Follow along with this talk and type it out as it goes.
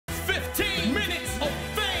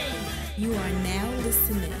You are now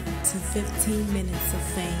listening to 15 Minutes of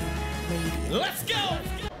Fame Radio. Let's go!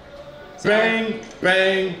 Bang,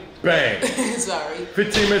 bang, bang. Sorry.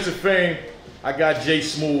 15 Minutes of Fame. I got Jay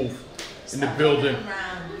Smoove in the building.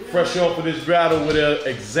 Fresh off of this battle with an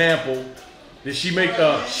example. Did she make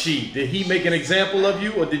did he make an example of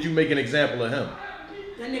you, or did you make an example of him?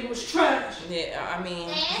 That nigga was trash. Yeah, I mean,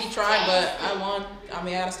 he tried, but I won. I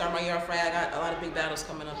mean, I gotta start my year off right. I got a lot of big battles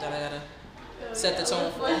coming up that I gotta set the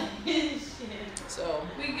tone for. So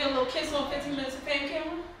we can get a little kiss on 15 Minutes of Fame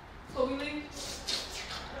camera before we leave.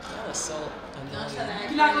 that was so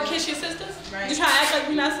annoying. You not gonna kiss your sisters? Right. You trying to act like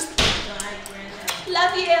we not sisters?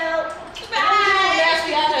 Love you. Bye.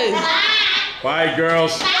 Bye,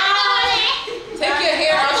 girls. Take your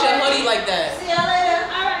hair out your hoodie like that. See y'all later.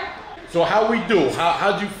 All right. So how we do?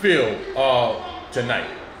 How'd you feel tonight?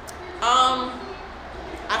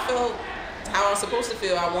 I felt how I was supposed to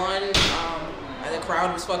feel. I won. The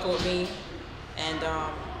crowd was fucking with me, and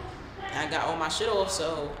I got all my shit off.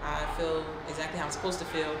 So I feel exactly how I'm supposed to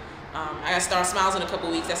feel. I got to start Smilez in a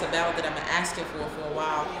couple weeks. That's a battle that I've been asking for a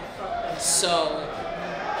while. So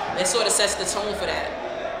it sort of sets the tone for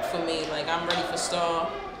that for me. Like, I'm ready for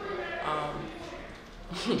Star.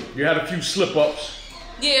 You had a few slip-ups.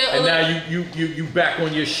 Yeah. And now you back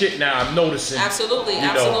on your shit now. I'm noticing. Absolutely,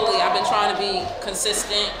 absolutely. I've been trying to be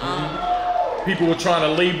consistent. People were trying to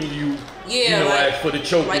label you, like, as for the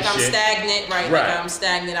choking like I'm shit. stagnant, right? Like I'm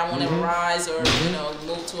stagnant. I want to rise or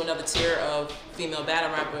move to another tier of female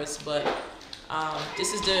battle rappers. But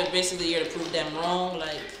this is basically the year to prove them wrong.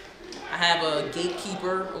 Like, I have a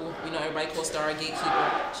gatekeeper, who, everybody calls Star a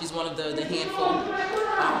gatekeeper. She's one of the handful.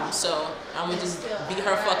 So I'm gonna just beat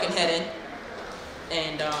her fucking head in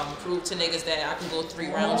and prove to niggas that I can go 3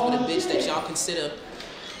 rounds with a bitch that y'all consider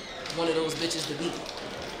one of those bitches to beat.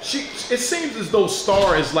 It seems as though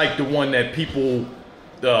Star is like the one that people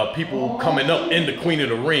coming up in the Queen of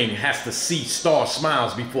the Ring has to see Star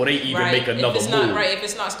Smilez before they even make another if it's move. If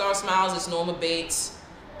it's not Star Smilez, it's Norma Bates.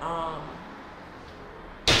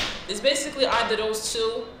 It's basically either those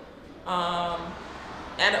two. At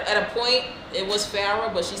a point, it was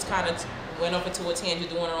Farrah, but she's kind of went off into a tangent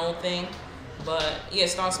doing her own thing. But yeah,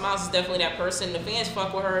 Star Smilez is definitely that person. The fans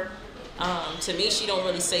fuck with her. To me, she don't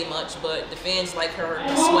really say much, but the fans like her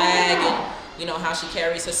swag and how she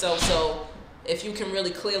carries herself. So if you can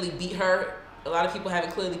really clearly beat her, a lot of people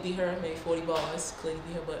haven't clearly beat her. Maybe 40 bars clearly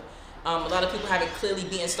beat her, but a lot of people haven't clearly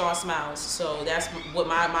beaten Star Smilez. So that's what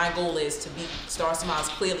my goal is, to beat Star Smilez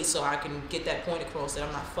clearly, so I can get that point across that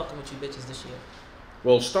I'm not fucking with you bitches this year.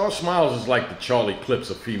 Well, Star Smilez is like the Charlie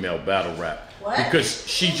Clips of female battle rap. What? Because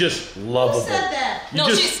she's just lovable. Who said that?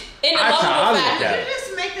 She's in the lovable factor. Did you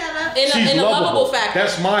just make that up? In the lovable factor.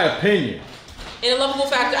 That's my opinion. In a lovable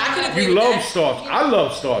factor, I can agree You with love that. Star. I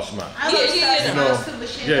love Star Smilez. I love Star Smilez too, but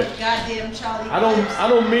she ain't no goddamn Charlie. I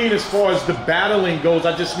don't mean as far as the battling goes.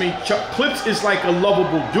 I just mean Clips is like a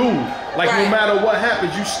lovable dude. Like no matter what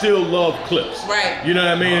happens, you still love Clips. Right. You know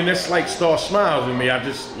what I mean? And that's like Star Smilez with me. I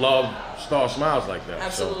just love Star Smilez like that.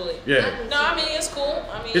 Absolutely. So, yeah. No, I mean, it's cool.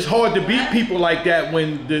 I mean, it's hard to beat people like that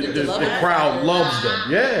when the crowd loves them.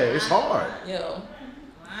 Yeah, it's hard. Yo.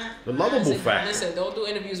 The lovable factor. Listen, don't do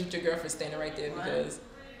interviews with your girlfriend standing right there because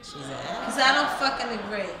she's an ass. Because I don't fucking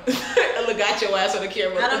agree. Look at your ass on the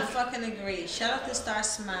camera. I don't fucking agree. Shout out to Star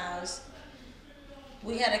Smilez.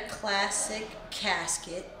 We had a classic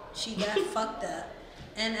casket. She got fucked up.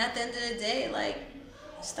 And at the end of the day, like,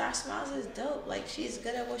 Star Smilez is dope. Like, she's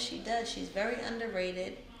good at what she does. She's very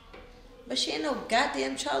underrated. But she ain't no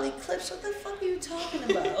goddamn Charlie Clips. What the fuck are you talking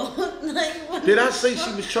about? Like, did I say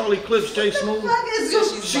she was Charlie Clips, Jay Smoove?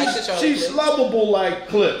 She's lovable like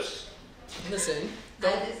Clips. Listen,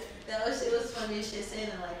 that was funny shit saying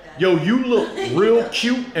it like that. Yo, you look real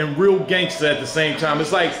cute and real gangster at the same time.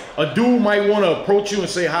 It's like a dude might want to approach you and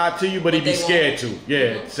say hi to you, but he'd be scared to. Yeah,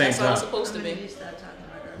 at the same time. That's how it's supposed to be. You start talking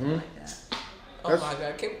about girlfriend like that. Oh my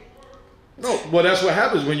God, no, well, that's what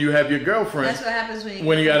happens when you have your girlfriend. That's what happens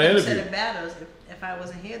when you got an interview. To the battles. If I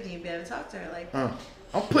wasn't here, then you'd be able to talk to her. Like,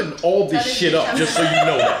 I'm putting all this shit up just so you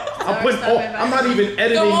know that. I'm not even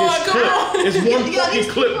editing this clip. It's one fucking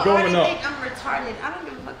clip going up. I'm retarded. I don't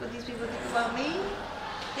give a fuck what these people think about me.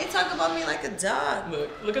 They talk about me like a dog.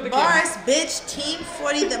 Look at the B.A.R.R.S, bitch, Team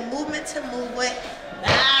 40, the movement to move with. I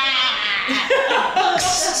don't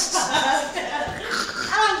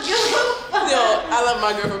give a fuck. Yo, I love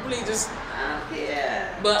my girlfriend. Please just.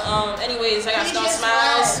 Yeah. But anyways, I got Star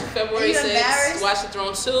Smilez February 6th. Watch the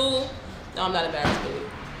Throne 2. No, I'm not embarrassed,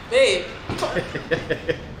 babe. Are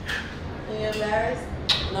you embarrassed?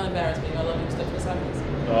 I'm not embarrassed, babe. I love you. Stuff for silence.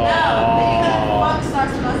 No, but you gotta fuck Star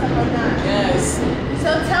Smilez right now. Yes. So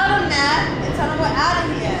tell them that and tell them we're out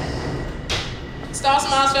of here. Star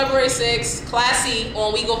Smiles February 6th. Classy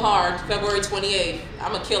on We Go Hard February 28th.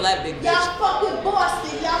 I'ma kill that big bitch. Y'all fuck with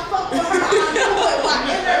Boston. Y'all fuck with her. I know it. While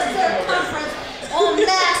inner circumference on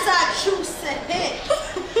Massachusetts.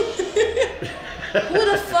 Who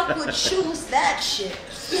the fuck would choose that shit?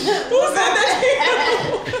 Who said that to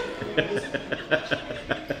you?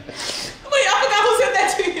 Wait, I forgot who said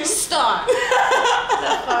that to you. Star. The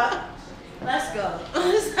fuck? Let's go.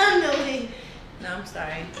 No, I'm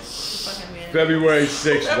sorry. February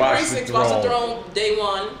 6th, February 6th, Watch the Throne, day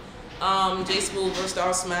 1. J Smoove versus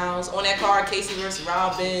Star Smiles. On that card, Casey versus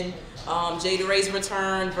Robin. Jada Ray's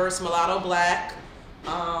return versus Mulatto Black.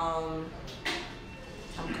 I'm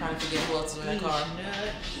trying to forget who else is on that card.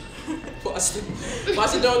 Watch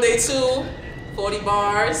the Throne, day 2. 40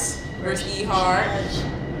 bars versus E.A.R.R.S.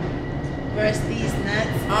 Versus these nuts.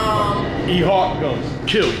 E.A.R.R.S. gonna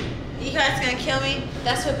kill you. E.A.R.R.S. gonna kill me?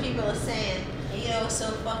 That's what people are saying. And you know what's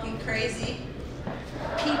so fucking crazy?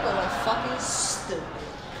 People are fucking stupid.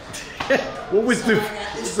 What's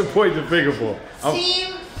the point to figure for?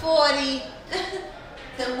 Team 40,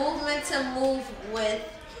 the movement to move with.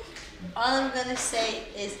 All I'm gonna say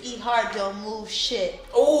is E.A.R.R.S. don't move shit.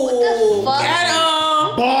 Oh, what the fuck? Get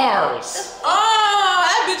him! Bars! Oh,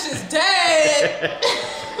 that bitch is dead!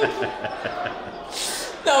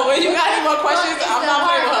 No, when you got any more questions, I'm not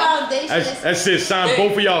playing with her. That's it.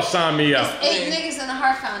 Both of y'all sign me up. It's 8 niggas in the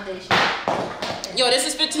Heart Foundation. Yo, this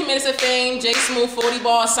is 15 Minutes of Fame. J Smoove, 40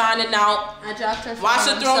 Bars signing out. I dropped her phone. Watch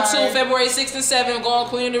the Throne 2, February 6th and 7th. Go on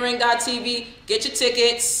queenofthering.tv. Get your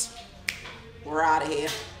tickets. We're out of here.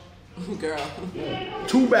 Girl.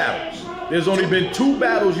 2 battles. There's only been 2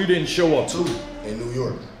 battles you didn't show up to. 2 in New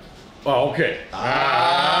York. Oh, okay.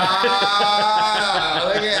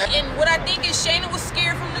 And what I think is Shayna was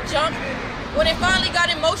scared from the jump. When it finally got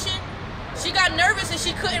in motion, she got nervous and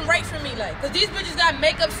she couldn't write for me. Like, cause these bitches got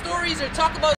makeup stories or talk about